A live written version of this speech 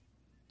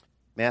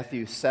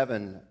Matthew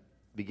 7,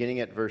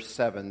 beginning at verse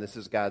 7, this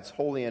is God's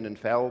holy and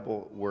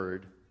infallible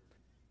word.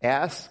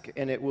 Ask,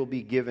 and it will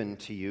be given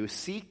to you.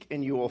 Seek,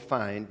 and you will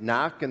find.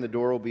 Knock, and the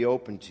door will be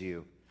opened to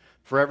you.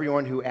 For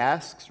everyone who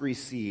asks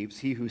receives.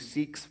 He who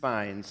seeks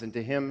finds. And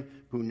to him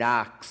who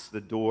knocks,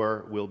 the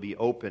door will be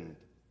opened.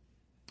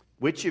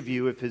 Which of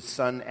you, if his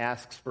son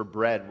asks for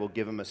bread, will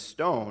give him a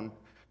stone?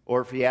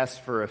 Or if he asks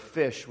for a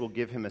fish, will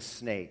give him a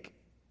snake?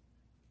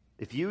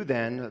 If you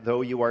then,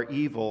 though you are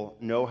evil,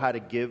 know how to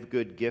give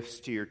good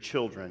gifts to your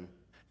children,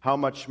 how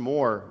much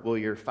more will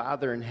your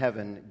Father in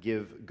heaven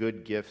give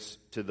good gifts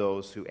to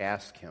those who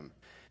ask him?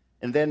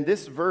 And then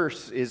this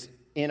verse is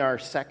in our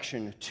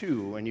section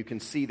 2, and you can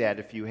see that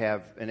if you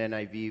have an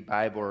NIV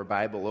Bible or a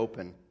Bible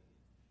open.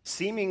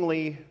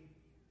 Seemingly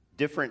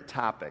different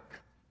topic.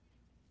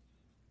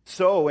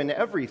 So in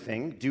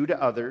everything, do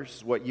to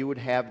others what you would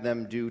have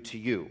them do to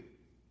you,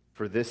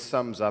 for this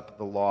sums up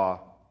the law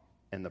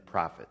and the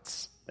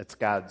prophets. That's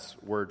God's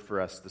word for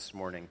us this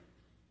morning.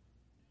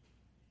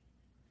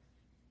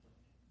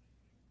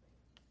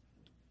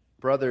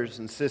 Brothers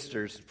and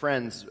sisters,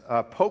 friends,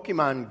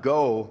 Pokemon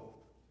Go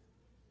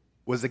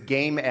was a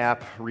game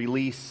app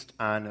released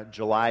on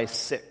July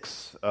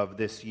 6th of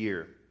this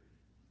year.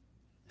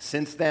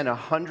 Since then,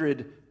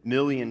 100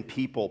 million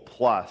people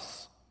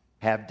plus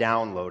have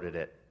downloaded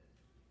it.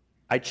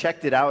 I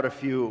checked it out a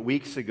few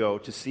weeks ago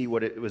to see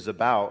what it was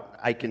about.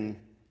 I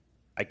can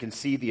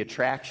see the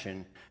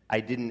attraction. I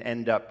didn't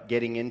end up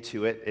getting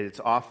into it. It's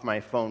off my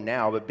phone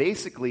now. But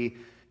basically,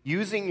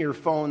 using your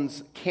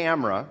phone's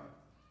camera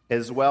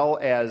as well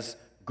as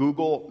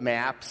Google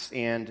Maps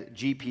and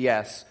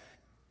GPS,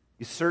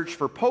 you search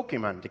for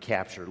Pokemon to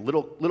capture,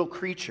 little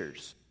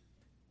creatures.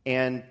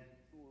 And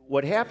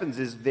what happens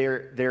is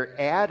they're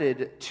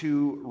added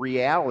to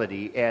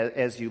reality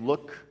as you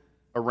look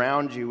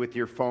around you with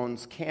your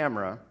phone's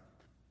camera.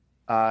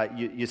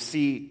 You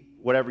see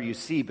whatever you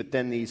see, but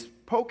then these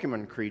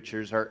Pokemon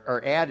creatures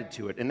are added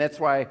to it. And that's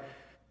why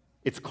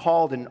it's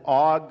called an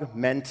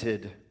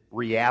augmented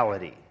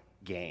reality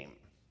game,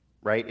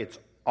 right? It's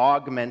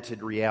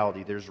augmented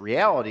reality. There's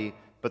reality,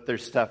 but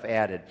there's stuff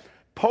added.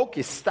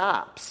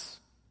 Pokestops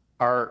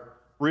are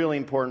really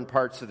important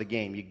parts of the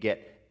game. You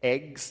get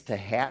eggs to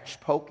hatch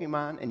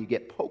Pokemon, and you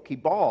get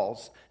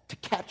Pokeballs to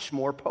catch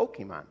more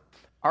Pokemon.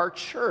 Our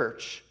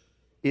church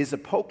is a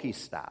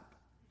Pokestop.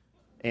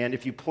 And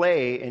if you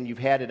play and you've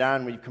had it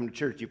on when you come to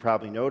church, you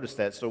probably noticed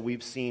that. So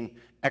we've seen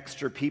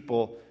extra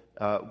people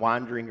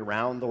wandering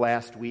around the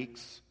last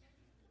weeks.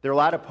 There are a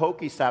lot of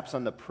Pokestops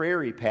on the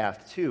Prairie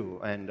Path,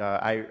 too, and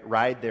I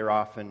ride there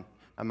often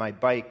on my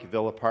bike,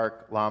 Villa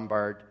Park,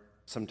 Lombard,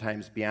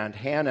 sometimes beyond.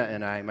 Hannah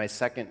and I, my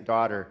second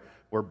daughter,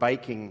 were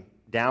biking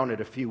down it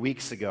a few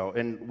weeks ago,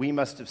 and we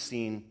must have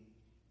seen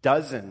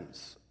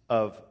dozens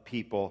of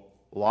people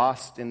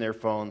lost in their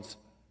phones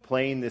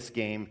playing this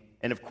game.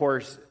 And, of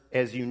course,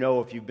 as you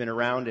know, if you've been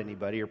around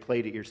anybody or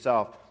played it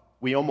yourself,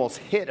 we almost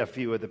hit a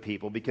few of the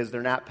people because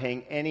they're not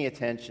paying any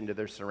attention to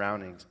their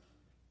surroundings.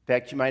 In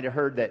fact, you might have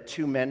heard that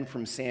 2 men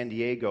from San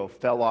Diego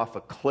fell off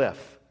a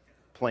cliff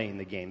playing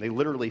the game. They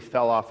literally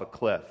fell off a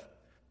cliff.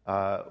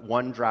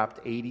 One dropped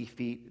 80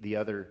 feet, the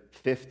other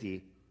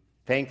 50.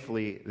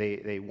 Thankfully,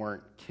 they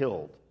weren't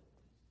killed.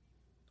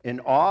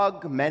 An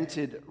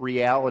augmented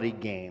reality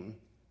game,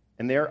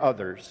 and there are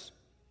others,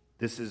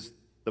 this is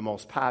the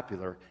most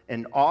popular,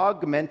 an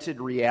augmented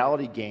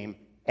reality game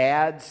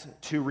adds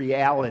to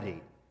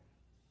reality.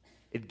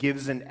 It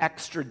gives an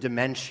extra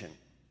dimension.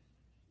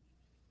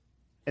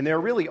 And there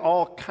are really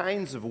all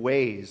kinds of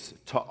ways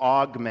to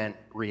augment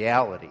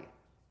reality.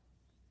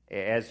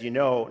 As you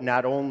know,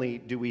 not only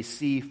do we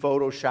see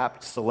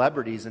photoshopped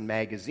celebrities in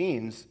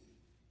magazines,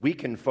 we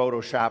can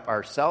Photoshop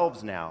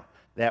ourselves now.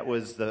 That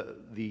was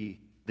the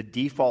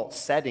default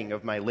setting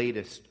of my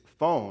latest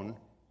phone,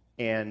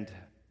 and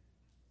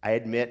I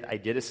admit I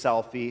did a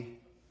selfie,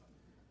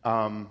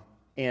 and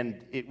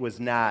it was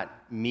not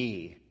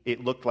me.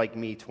 It looked like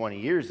me 20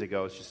 years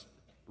ago. It's just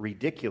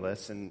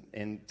ridiculous,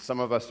 and some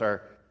of us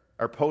are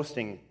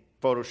posting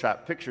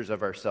Photoshop pictures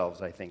of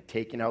ourselves, I think,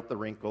 taking out the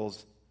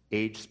wrinkles,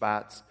 age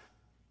spots.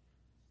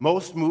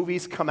 Most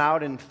movies come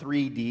out in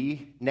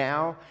 3D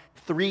now.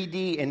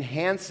 3D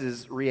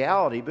enhances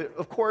reality, but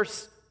of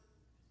course,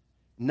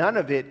 none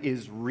of it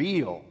is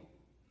real.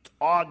 It's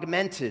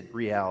augmented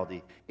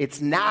reality.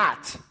 It's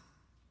not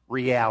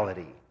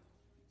reality.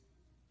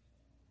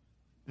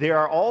 There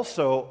are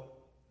also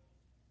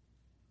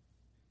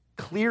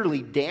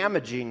clearly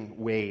damaging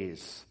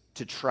ways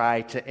to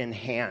try to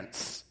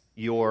enhance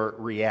your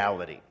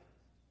reality.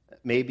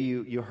 Maybe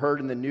you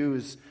heard in the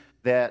news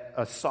that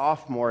a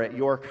sophomore at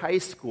York High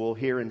School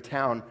here in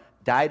town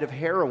died of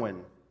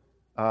heroin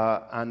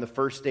on the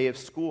first day of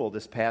school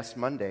this past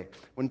Monday.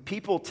 When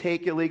people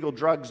take illegal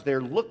drugs,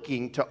 they're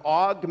looking to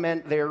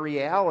augment their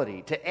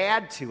reality, to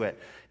add to it.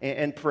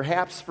 And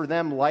perhaps for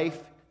them,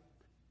 life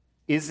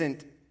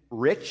isn't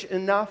rich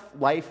enough.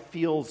 Life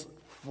feels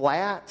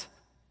flat.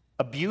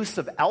 Abuse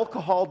of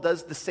alcohol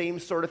does the same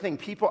sort of thing.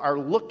 People are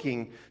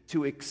looking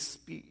to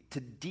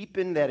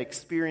deepen that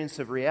experience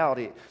of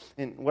reality.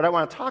 And what I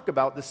want to talk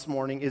about this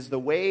morning is the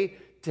way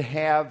to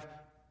have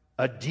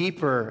a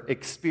deeper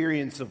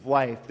experience of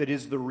life that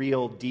is the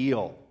real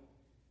deal.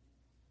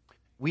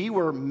 We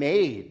were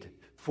made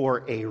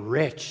for a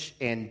rich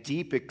and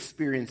deep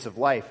experience of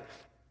life.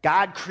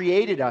 God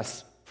created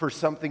us for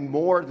something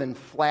more than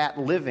flat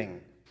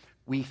living.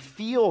 We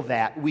feel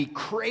that, we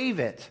crave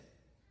it.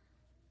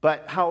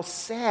 But how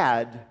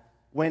sad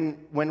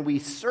when we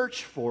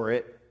search for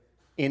it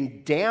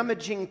in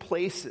damaging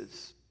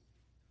places.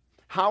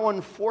 How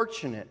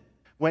unfortunate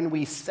when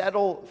we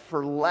settle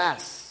for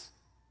less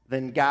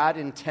than God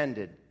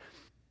intended.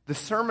 The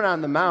Sermon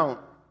on the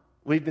Mount,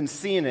 we've been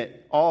seeing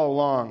it all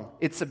along.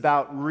 It's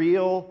about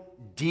real,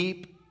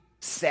 deep,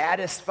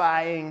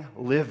 satisfying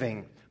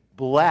living.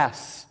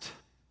 Blessed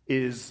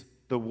is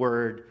the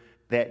word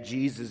that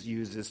Jesus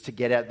uses to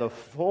get at the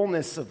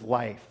fullness of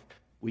life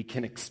we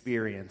can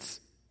experience.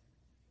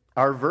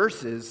 Our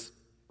verses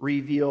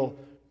reveal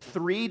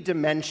 3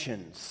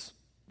 dimensions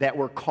that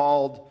we're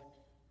called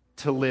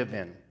to live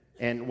in.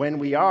 And when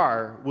we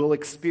are, we'll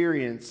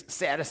experience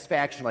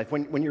satisfaction in life.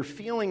 When you're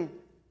feeling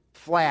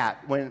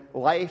flat, when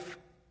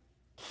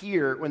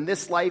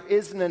this life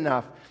isn't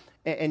enough,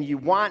 and you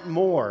want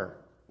more,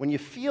 when you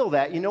feel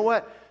that, you know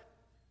what?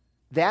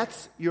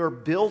 That's your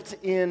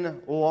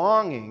built-in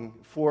longing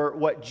for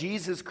what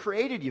Jesus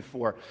created you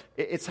for.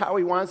 It's how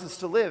he wants us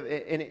to live.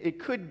 And it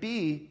could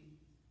be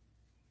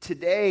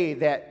today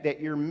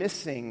that you're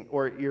missing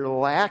or you're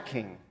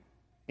lacking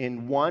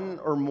in one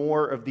or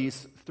more of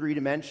these 3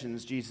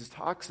 dimensions Jesus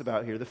talks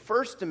about here. The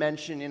first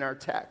dimension in our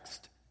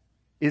text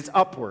is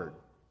upward.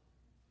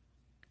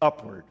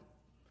 Upward.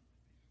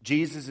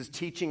 Jesus is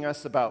teaching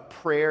us about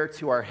prayer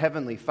to our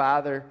Heavenly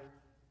Father.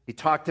 He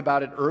talked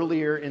about it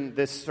earlier in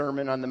this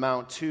Sermon on the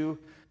Mount too.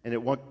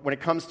 And when it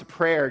comes to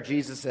prayer,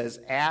 Jesus says,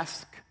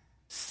 ask,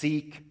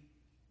 seek,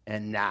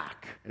 and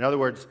knock. In other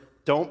words,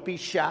 don't be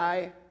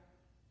shy,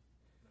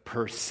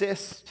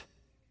 persist.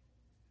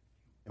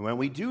 And when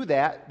we do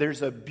that,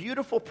 there's a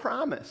beautiful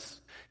promise.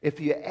 If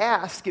you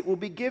ask, it will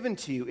be given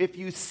to you. If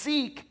you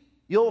seek,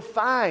 you'll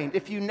find.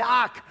 If you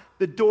knock,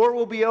 the door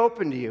will be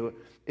open to you.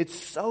 It's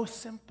so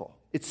simple.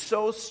 It's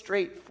so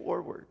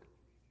straightforward.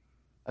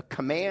 A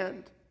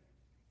command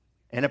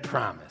and a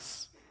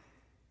promise.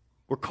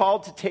 We're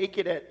called to take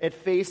it at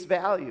face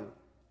value.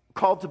 We're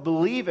called to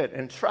believe it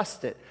and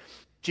trust it.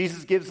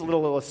 Jesus gives a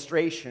little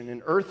illustration.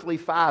 An earthly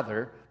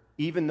father,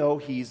 even though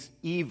he's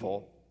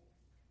evil,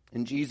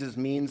 and Jesus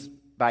means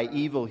by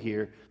evil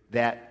here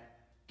that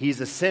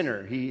he's a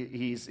sinner.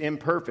 He's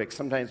imperfect,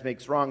 sometimes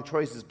makes wrong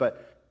choices,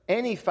 but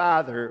any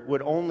father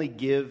would only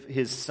give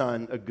his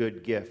son a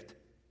good gift.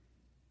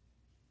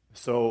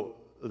 So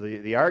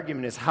the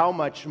argument is, how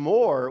much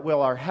more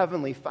will our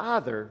Heavenly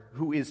Father,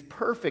 who is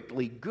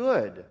perfectly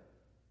good,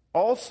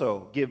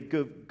 also give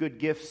good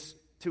gifts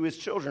to his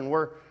children?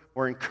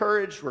 We're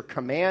encouraged, we're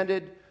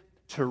commanded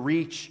to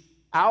reach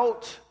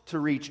out, to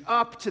reach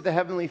up to the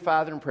Heavenly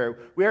Father in prayer.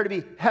 We are to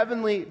be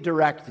heavenly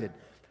directed,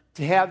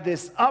 to have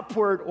this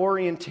upward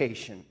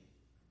orientation.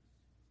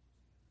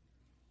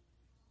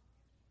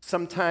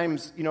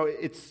 Sometimes,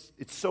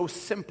 it's so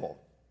simple.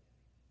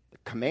 The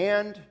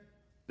command,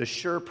 the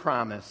sure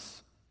promise,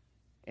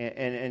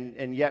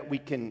 and yet we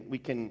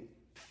can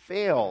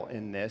fail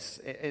in this.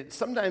 And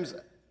sometimes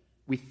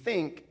we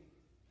think,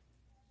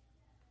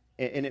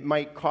 and it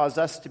might cause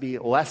us to be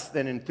less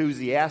than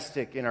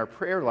enthusiastic in our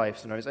prayer life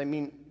sometimes.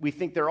 We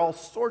think there are all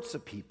sorts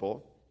of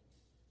people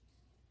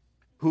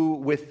who,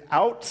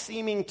 without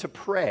seeming to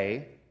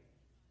pray,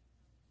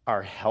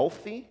 are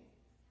healthy.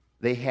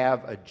 They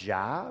have a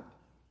job.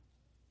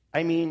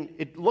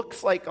 It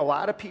looks like a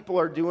lot of people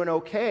are doing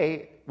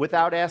okay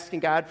without asking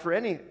God for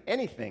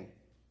anything.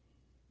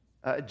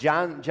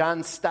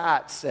 John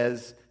Stott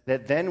says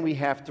that then we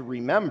have to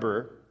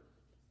remember,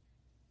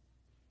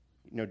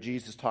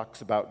 Jesus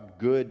talks about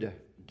good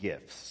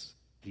gifts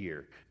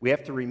here. We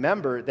have to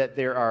remember that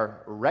there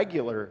are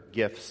regular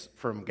gifts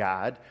from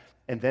God,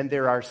 and then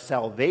there are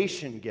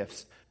salvation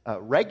gifts.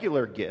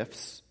 Regular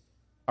gifts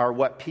are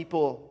what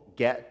people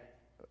get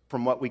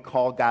from what we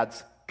call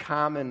God's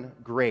common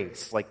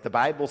grace. Like the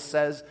Bible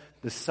says,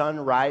 the sun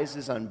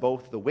rises on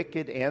both the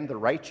wicked and the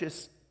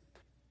righteous.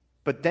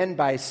 But then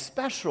by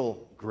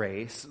special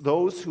grace,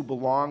 those who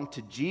belong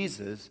to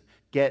Jesus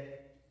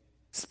get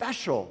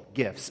special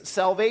gifts,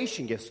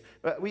 salvation gifts.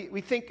 We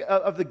think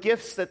of the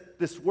gifts that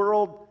this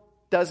world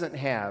doesn't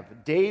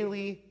have.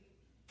 Daily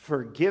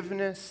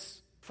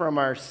forgiveness from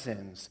our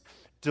sins,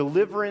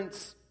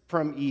 deliverance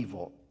from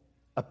evil,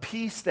 a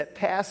peace that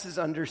passes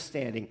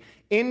understanding,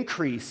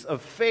 increase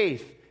of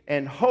faith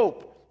and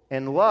hope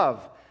and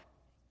love.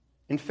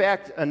 In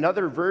fact,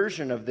 another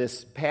version of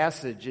this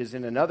passage is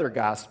in another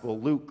gospel,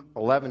 Luke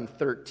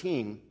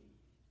 11:13.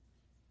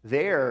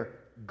 There,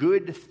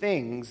 good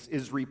things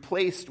is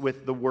replaced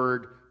with the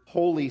word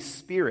Holy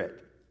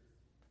Spirit.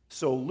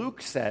 So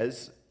Luke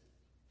says,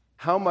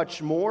 how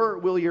much more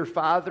will your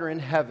Father in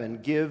heaven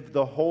give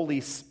the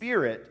Holy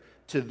Spirit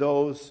to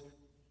those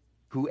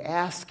who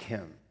ask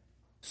him.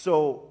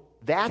 So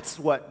that's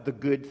what the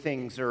good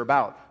things are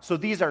about. So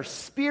these are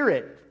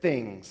spirit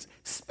things,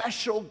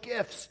 special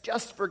gifts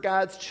just for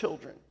God's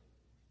children.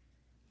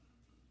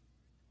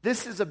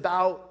 This is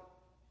about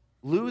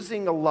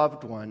losing a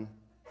loved one,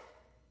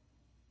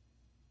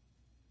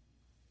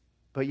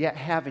 but yet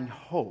having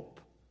hope,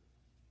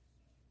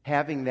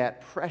 having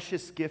that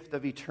precious gift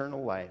of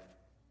eternal life.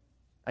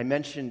 I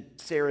mentioned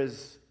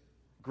Sarah's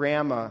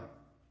grandma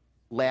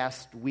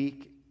last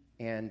week,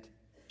 and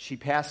she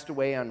passed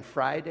away on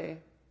Friday,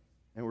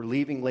 and we're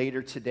leaving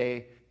later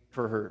today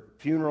for her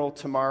funeral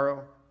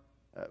tomorrow.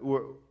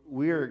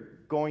 We're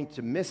going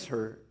to miss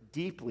her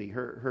deeply.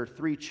 Her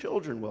 3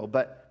 children will,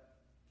 but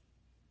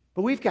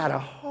we've got a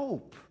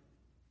hope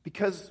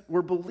because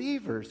we're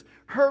believers.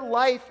 Her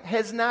life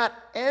has not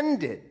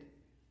ended.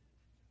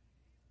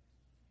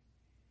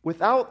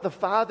 Without the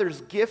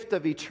Father's gift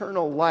of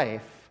eternal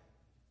life,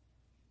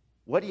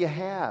 what do you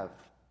have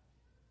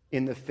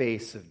in the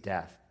face of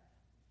death?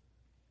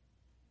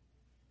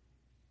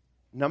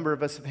 A number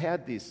of us have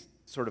had these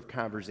sort of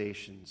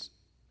conversations,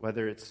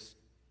 whether it's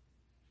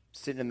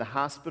sitting in the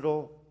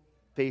hospital,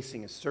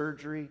 facing a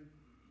surgery,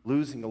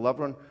 losing a loved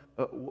one.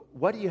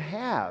 What do you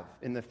have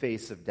in the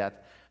face of death?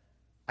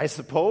 I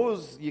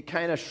suppose you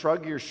kind of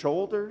shrug your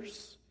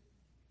shoulders.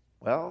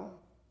 Well,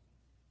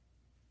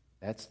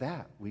 that's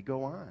that. We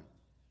go on.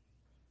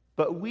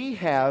 But we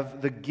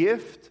have the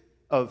gift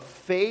of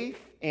faith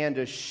and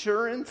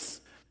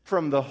assurance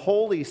from the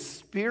Holy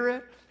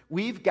Spirit.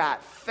 We've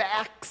got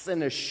facts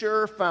and a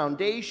sure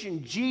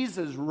foundation.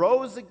 Jesus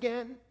rose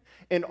again,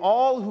 and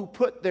all who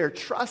put their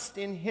trust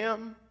in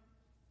him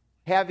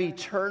have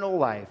eternal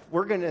life.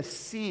 We're going to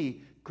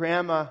see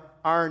Grandma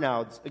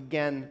Arnouds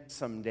again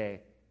someday.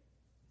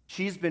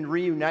 She's been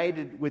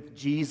reunited with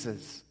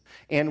Jesus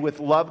and with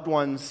loved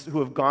ones who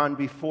have gone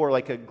before,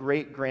 like a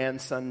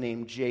great-grandson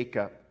named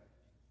Jacob.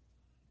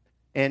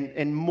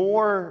 And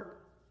more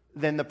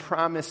than the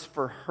promise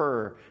for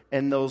her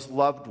and those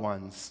loved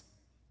ones,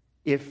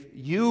 if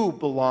you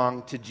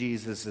belong to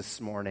Jesus this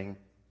morning,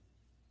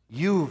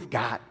 you've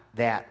got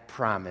that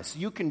promise.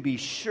 You can be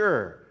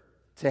sure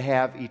to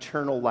have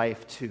eternal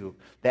life too,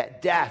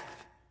 that death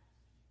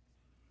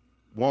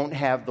won't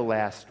have the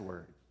last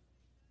word.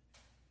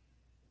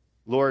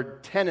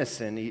 Lord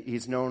Tennyson,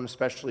 he's known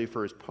especially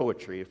for his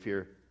poetry, if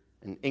you're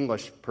an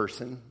English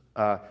person.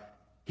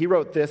 He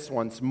wrote this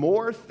once: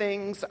 "More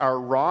things are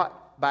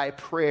wrought by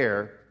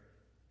prayer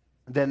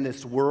than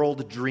this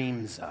world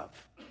dreams of.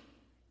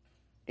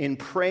 In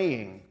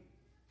praying,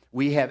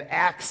 we have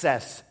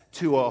access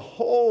to a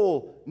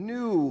whole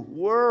new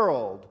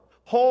world,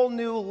 whole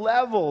new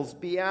levels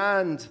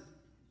beyond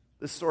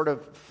the sort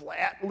of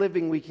flat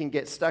living we can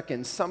get stuck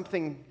in,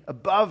 something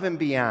above and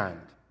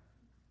beyond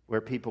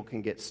where people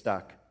can get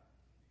stuck.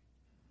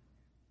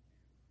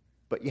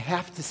 But you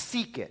have to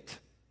seek it,"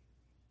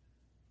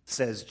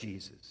 says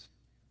Jesus.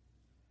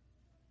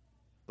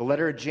 The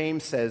letter of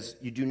James says,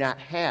 "You do not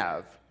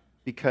have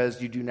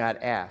because you do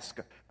not ask."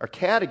 Our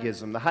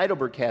catechism, the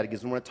Heidelberg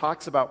Catechism, when it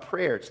talks about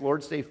prayer, it's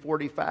Lord's Day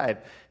 45,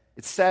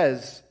 it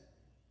says,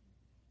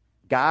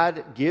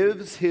 God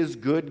gives his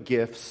good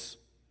gifts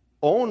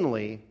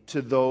only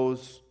to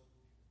those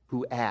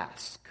who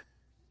ask.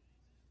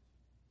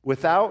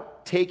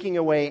 Without taking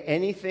away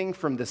anything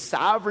from the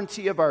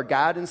sovereignty of our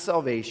God and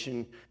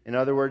salvation. In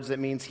other words, it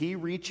means he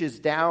reaches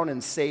down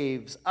and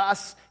saves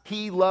us.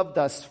 He loved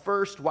us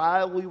first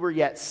while we were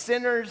yet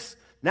sinners,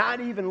 not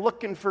even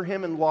looking for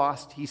him and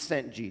lost. He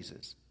sent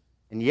Jesus.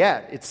 And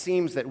yet, it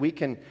seems that we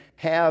can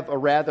have a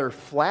rather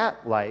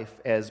flat life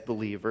as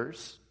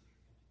believers,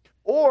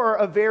 or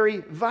a very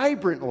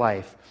vibrant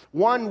life,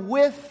 one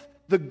with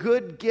the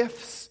good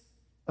gifts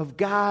of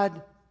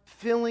God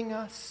filling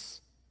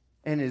us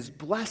and his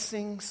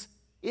blessings,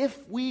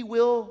 if we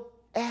will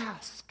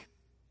ask,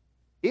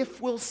 if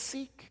we'll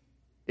seek,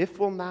 if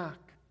we'll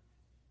knock.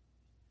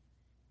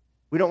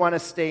 We don't want to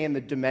stay in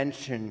the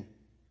dimension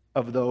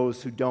of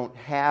those who don't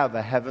have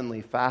a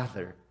heavenly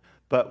Father,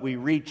 but we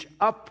reach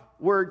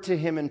upward to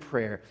him in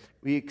prayer.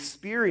 We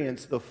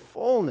experience the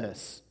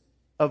fullness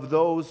of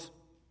those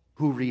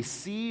who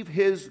receive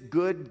his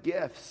good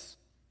gifts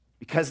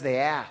because they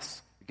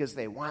ask, because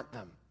they want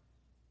them.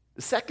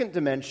 The second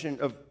dimension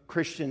of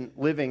Christian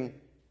living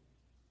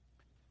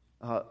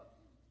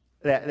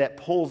that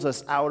pulls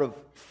us out of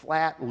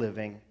flat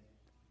living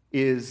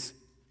is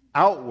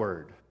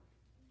outward.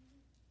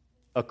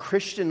 A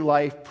Christian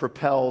life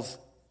propels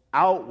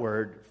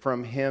outward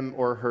from him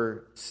or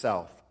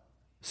herself.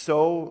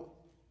 So,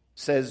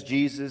 says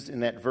Jesus in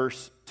that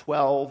verse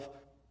 12,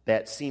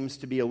 that seems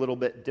to be a little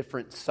bit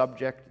different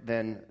subject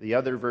than the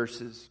other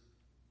verses.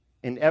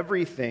 In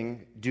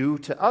everything, do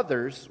to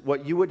others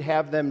what you would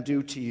have them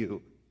do to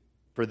you.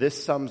 For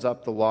this sums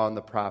up the law and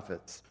the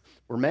prophets.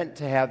 We're meant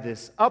to have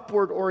this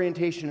upward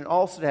orientation and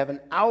also to have an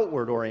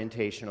outward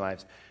orientation in our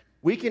lives.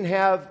 We can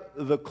have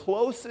the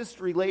closest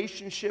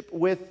relationship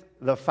with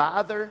the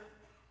Father,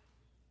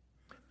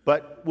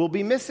 but we'll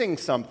be missing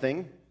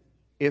something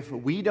if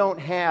we don't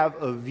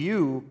have a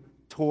view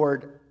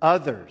toward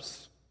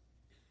others.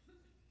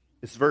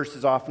 This verse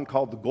is often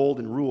called the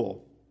Golden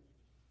Rule.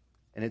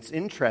 And it's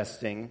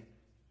interesting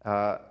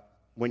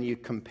when you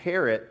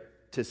compare it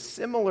to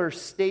similar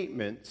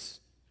statements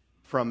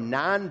from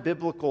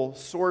non-biblical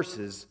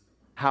sources,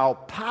 how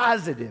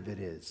positive it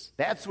is.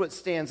 That's what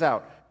stands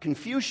out.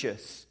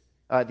 Confucius,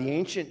 the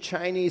ancient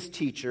Chinese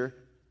teacher,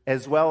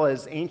 as well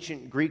as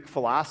ancient Greek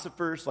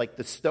philosophers like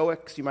the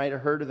Stoics, you might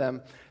have heard of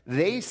them,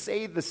 they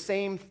say the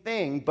same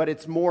thing, but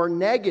it's more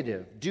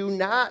negative. Do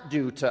not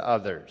do to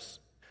others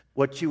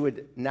what you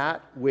would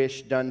not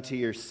wish done to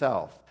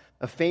yourself.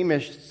 A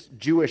famous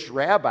Jewish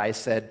rabbi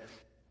said,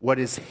 what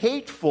is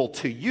hateful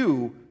to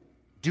you,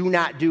 do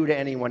not do to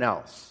anyone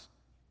else.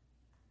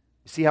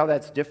 You see how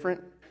that's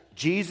different?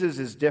 Jesus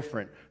is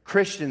different.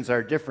 Christians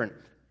are different.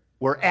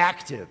 We're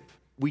active.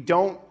 We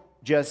don't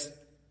just,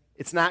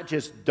 it's not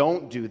just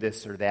don't do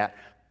this or that,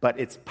 but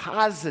it's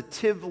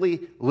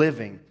positively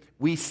living.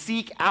 We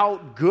seek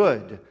out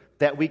good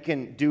that we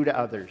can do to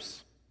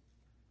others.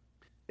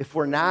 If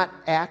we're not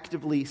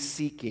actively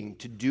seeking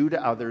to do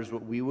to others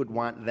what we would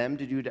want them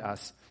to do to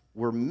us,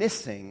 we're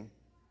missing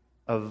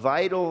a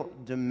vital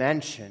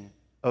dimension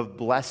of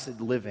blessed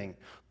living.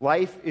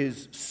 Life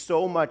is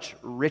so much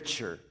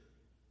richer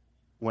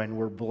when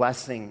we're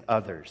blessing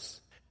others.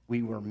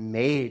 We were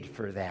made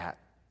for that.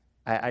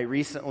 I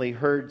recently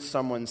heard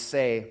someone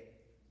say,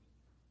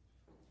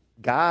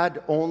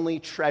 God only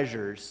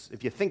treasures,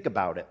 if you think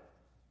about it,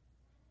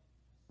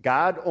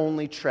 God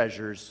only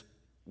treasures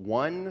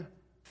one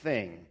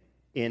thing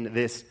in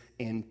this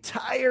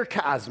entire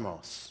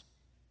cosmos.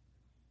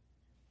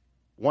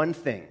 One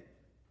thing.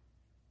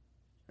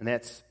 And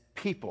that's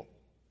people.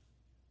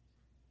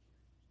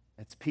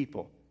 That's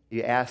people.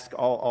 You ask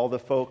all the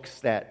folks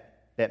that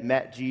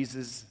met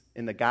Jesus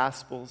in the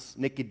Gospels,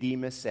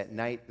 Nicodemus at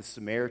night, the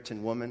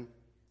Samaritan woman,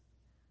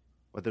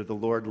 whether the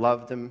Lord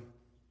loved them.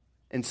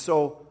 And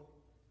so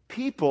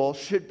people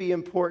should be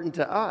important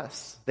to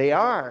us. They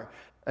are.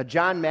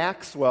 John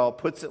Maxwell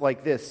puts it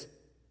like this,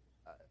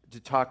 to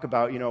talk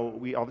about,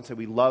 we often say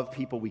we love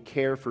people, we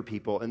care for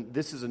people. And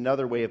this is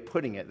another way of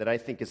putting it that I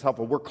think is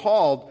helpful. We're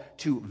called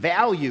to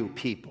value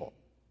people.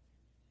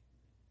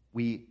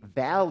 We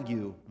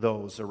value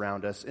those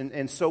around us.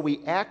 And so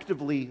we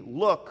actively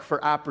look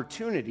for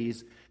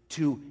opportunities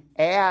to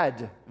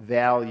add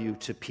value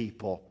to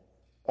people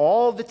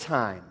all the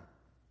time.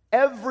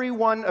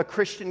 Everyone a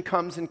Christian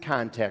comes in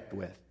contact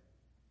with.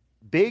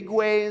 Big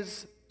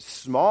ways,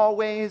 small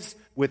ways,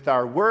 with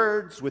our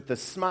words, with a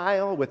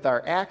smile, with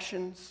our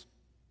actions.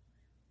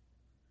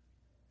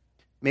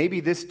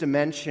 Maybe this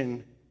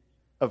dimension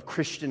of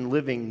Christian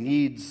living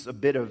needs a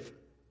bit of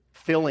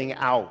filling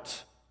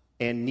out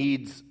and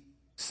needs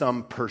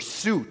some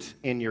pursuit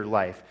in your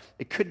life.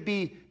 It could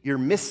be you're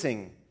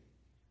missing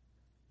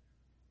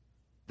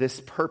this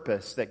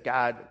purpose that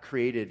God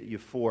created you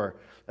for.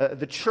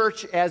 The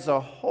church as a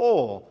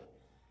whole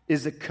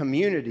is a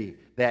community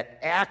that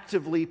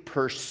actively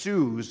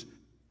pursues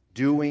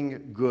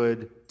doing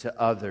good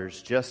to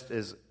others, just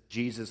as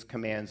Jesus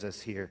commands us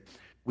here.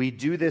 We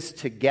do this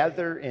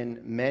together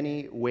in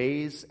many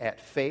ways at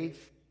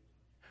Faith.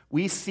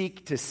 We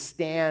seek to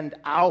stand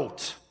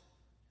out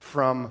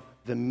from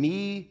the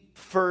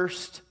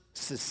me-first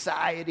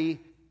society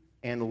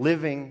and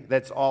living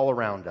that's all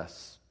around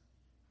us.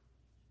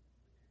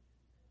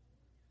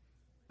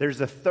 There's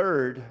a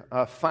third,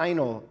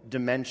 final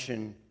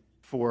dimension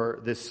for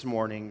this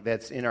morning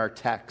that's in our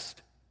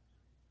text,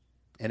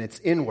 and it's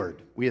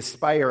inward. We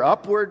aspire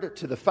upward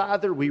to the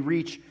Father. We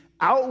reach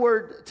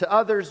outward to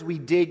others. We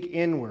dig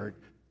inward.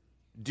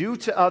 Do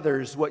to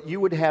others what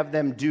you would have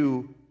them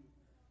do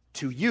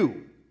to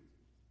you.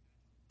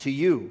 To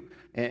you.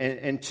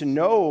 And to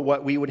know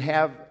what we would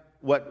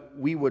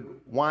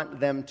want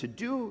them to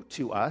do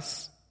to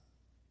us,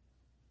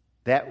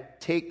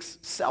 that takes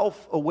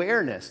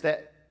self-awareness.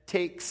 That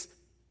takes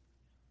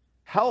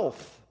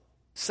health,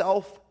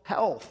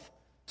 self-health.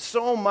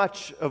 So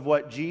much of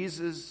what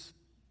Jesus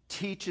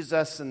teaches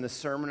us in the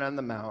Sermon on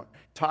the Mount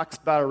talks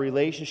about a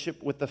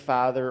relationship with the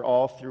Father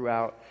all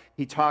throughout.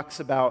 He talks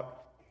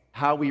about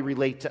how we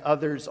relate to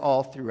others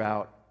all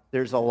throughout.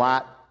 There's a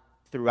lot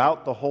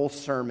throughout the whole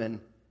sermon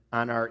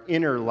on our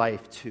inner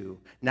life too.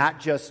 Not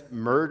just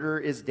murder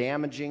is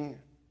damaging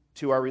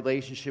to our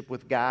relationship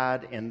with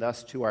God and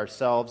thus to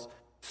ourselves.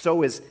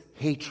 So is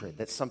hatred.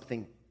 That's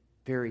something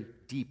very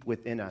deep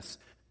within us.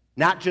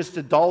 Not just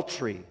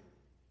adultery,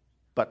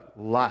 but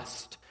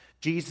lust.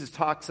 Jesus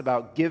talks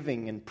about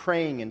giving and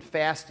praying and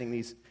fasting,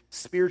 these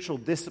spiritual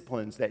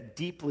disciplines that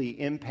deeply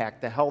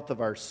impact the health of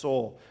our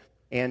soul.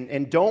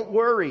 And don't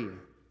worry,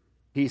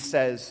 he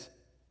says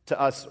to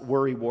us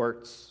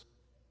worrywarts.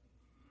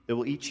 It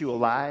will eat you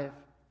alive.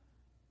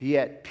 Be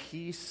at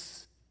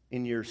peace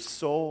in your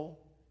soul.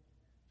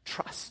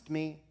 Trust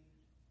me.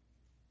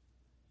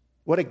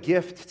 What a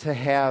gift to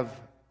have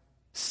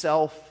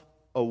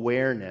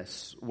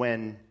self-awareness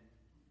when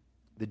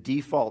the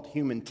default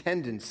human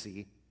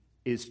tendency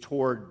is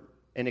toward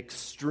an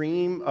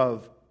extreme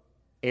of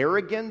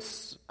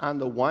arrogance on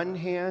the one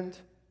hand,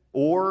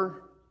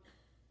 or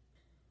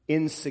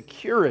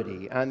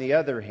insecurity, on the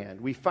other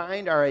hand. We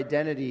find our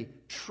identity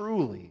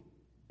truly,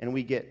 and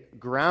we get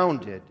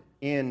grounded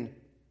in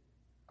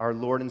our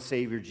Lord and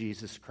Savior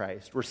Jesus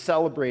Christ. We're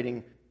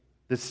celebrating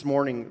this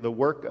morning the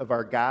work of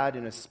our God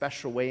in a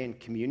special way in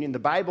communion. The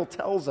Bible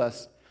tells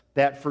us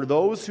that for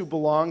those who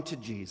belong to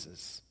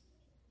Jesus,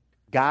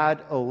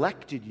 God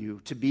elected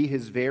you to be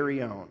his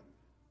very own.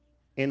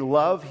 In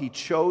love, he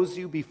chose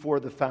you before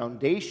the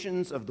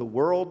foundations of the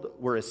world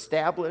were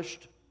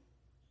established.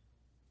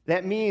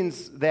 That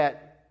means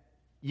that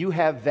you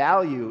have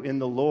value in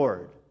the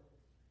Lord.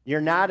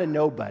 You're not a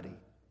nobody.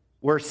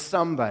 We're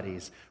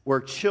somebodies.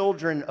 We're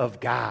children of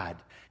God.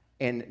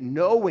 And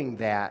knowing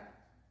that,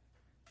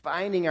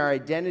 finding our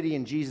identity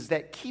in Jesus,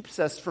 that keeps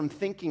us from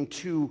thinking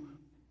too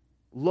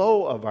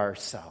low of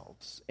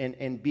ourselves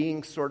and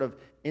being sort of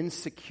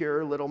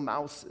insecure little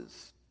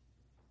mouses.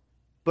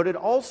 But it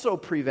also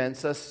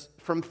prevents us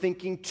from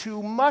thinking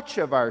too much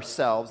of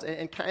ourselves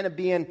and kind of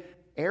being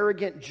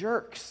arrogant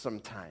jerks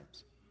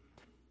sometimes.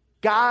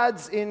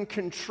 God's in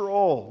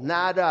control,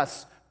 not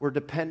us. We're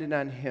dependent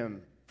on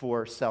him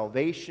for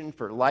salvation,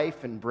 for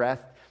life and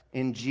breath.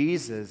 In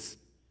Jesus,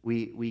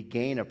 we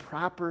gain a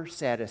proper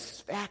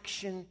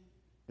satisfaction.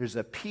 There's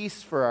a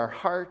peace for our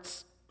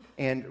hearts,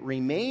 and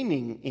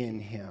remaining in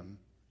him,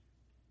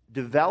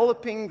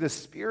 developing the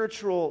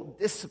spiritual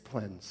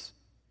disciplines,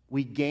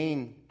 we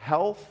gain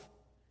health,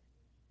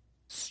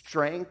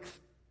 strength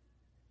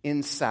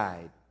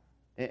inside.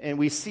 And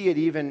we see it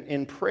even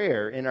in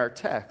prayer in our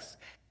text.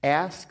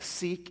 Ask,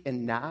 seek,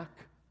 and knock.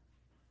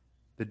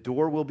 The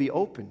door will be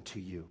open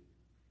to you.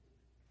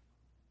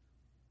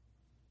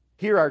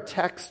 Here our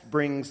text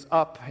brings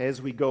up,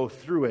 as we go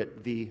through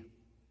it, the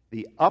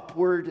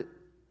upward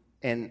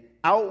and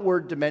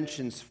outward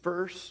dimensions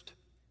first.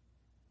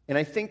 And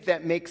I think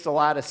that makes a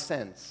lot of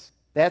sense.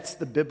 That's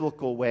the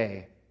biblical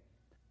way.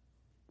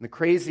 And the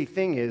crazy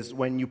thing is,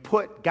 when you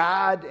put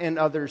God and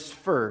others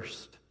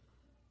first,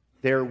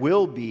 there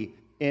will be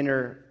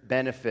inner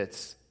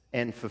benefits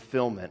and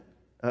fulfillment.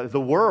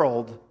 The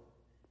world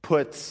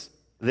puts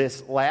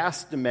this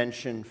last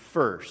dimension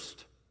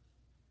first.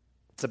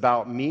 It's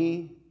about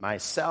me,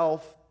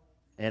 myself,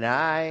 and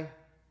I.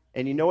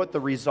 And you know what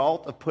the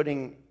result of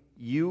putting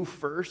you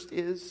first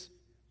is?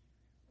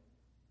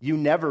 You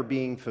never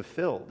being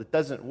fulfilled. It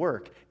doesn't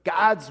work.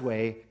 God's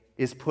way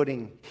is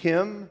putting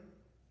him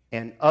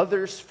and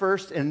others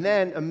first, and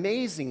then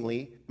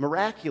amazingly,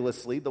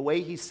 miraculously, the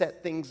way he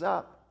set things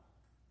up,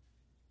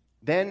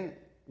 then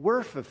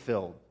we're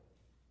fulfilled.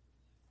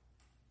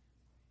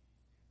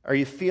 Are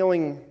you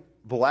feeling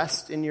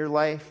blessed in your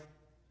life?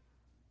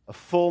 A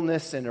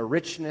fullness and a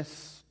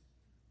richness?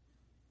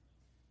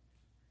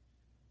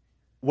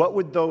 What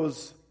would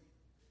those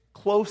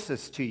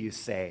closest to you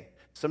say?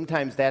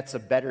 Sometimes that's a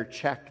better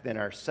check than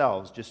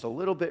ourselves, just a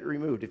little bit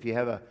removed. If you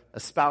have a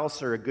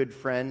spouse or a good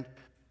friend,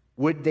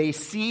 would they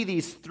see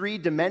these three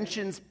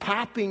dimensions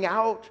popping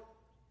out?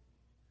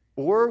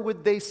 Or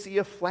would they see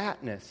a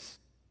flatness?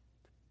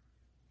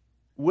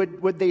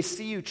 Would they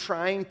see you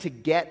trying to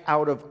get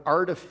out of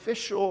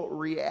artificial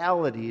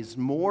realities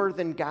more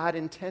than God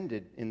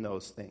intended in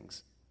those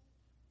things?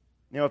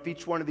 You know, if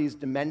each one of these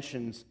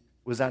dimensions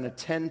was on a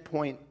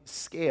 10-point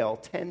scale,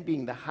 10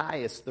 being the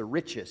highest, the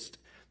richest,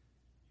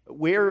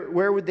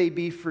 where would they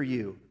be for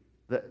you?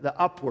 The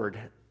upward,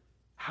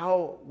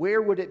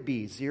 where would it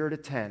be, 0 to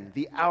 10?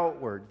 The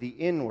outward, the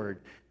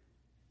inward.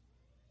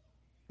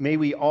 May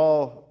we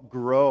all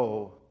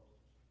grow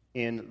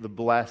in the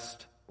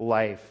blessed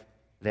life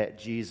that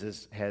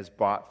Jesus has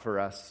bought for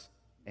us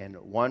and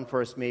won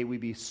for us. May we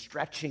be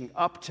stretching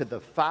up to the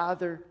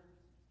Father.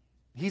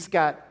 He's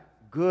got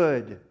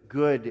good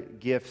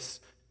gifts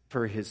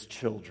for his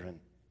children.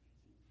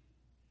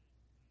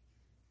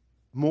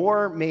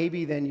 More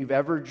maybe than you've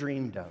ever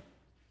dreamed of.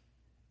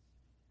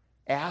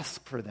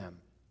 Ask for them.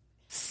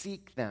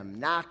 Seek them.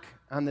 Knock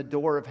on the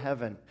door of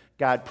heaven.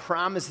 God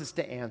promises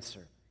to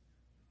answer.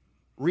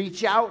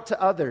 Reach out to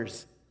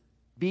others.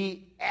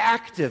 Be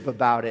active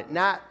about it,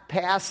 not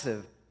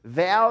passive.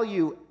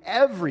 Value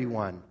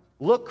everyone.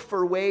 Look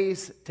for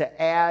ways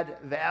to add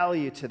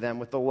value to them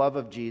with the love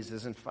of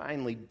Jesus. And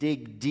finally,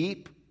 dig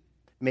deep.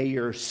 May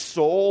your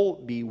soul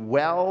be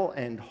well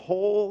and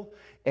whole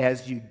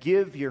as you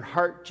give your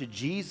heart to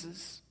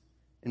Jesus.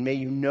 And may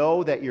you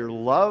know that you're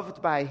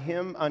loved by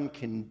him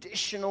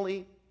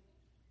unconditionally.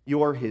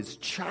 You're his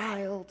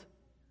child.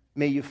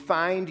 May you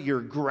find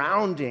your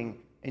grounding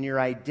and your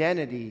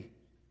identity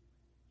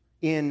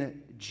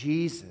in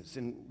Jesus.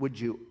 And would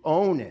you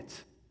own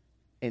it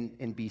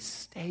and be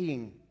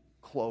staying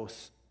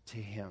close to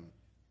him?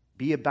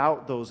 Be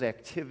about those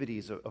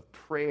activities of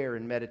prayer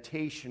and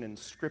meditation and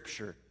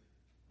scripture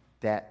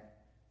that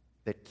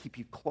keep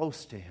you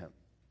close to him.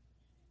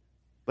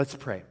 Let's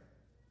pray.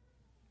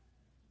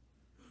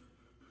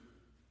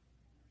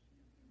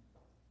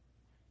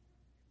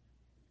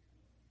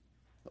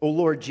 O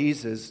Lord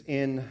Jesus,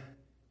 in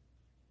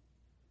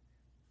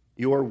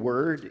your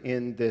word,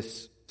 in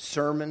this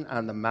Sermon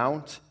on the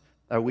Mount,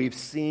 we've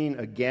seen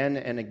again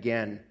and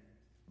again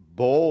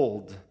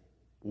bold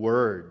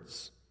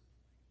words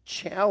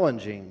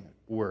challenging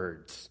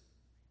words.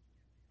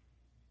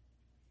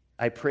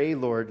 I pray,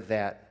 Lord,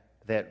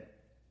 that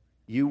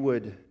you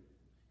would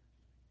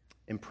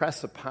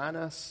impress upon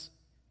us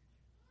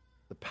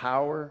the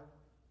power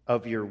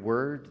of your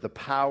word, the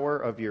power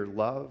of your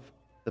love,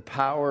 the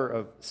power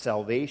of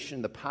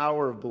salvation, the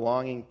power of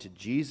belonging to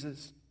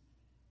Jesus,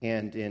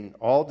 and in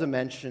all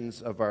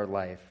dimensions of our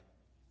life,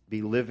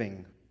 be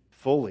living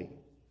fully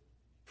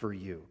for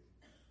you.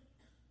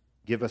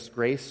 Give us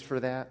grace for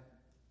that.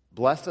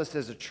 Bless us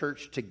as a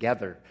church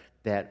together,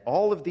 that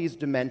all of these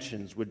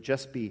dimensions would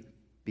just be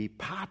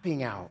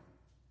popping out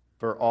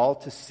for all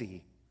to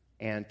see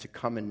and to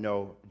come and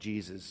know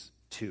Jesus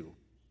too.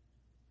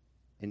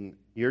 In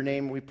your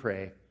name we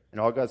pray,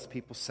 and all God's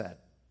people said,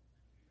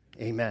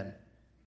 amen.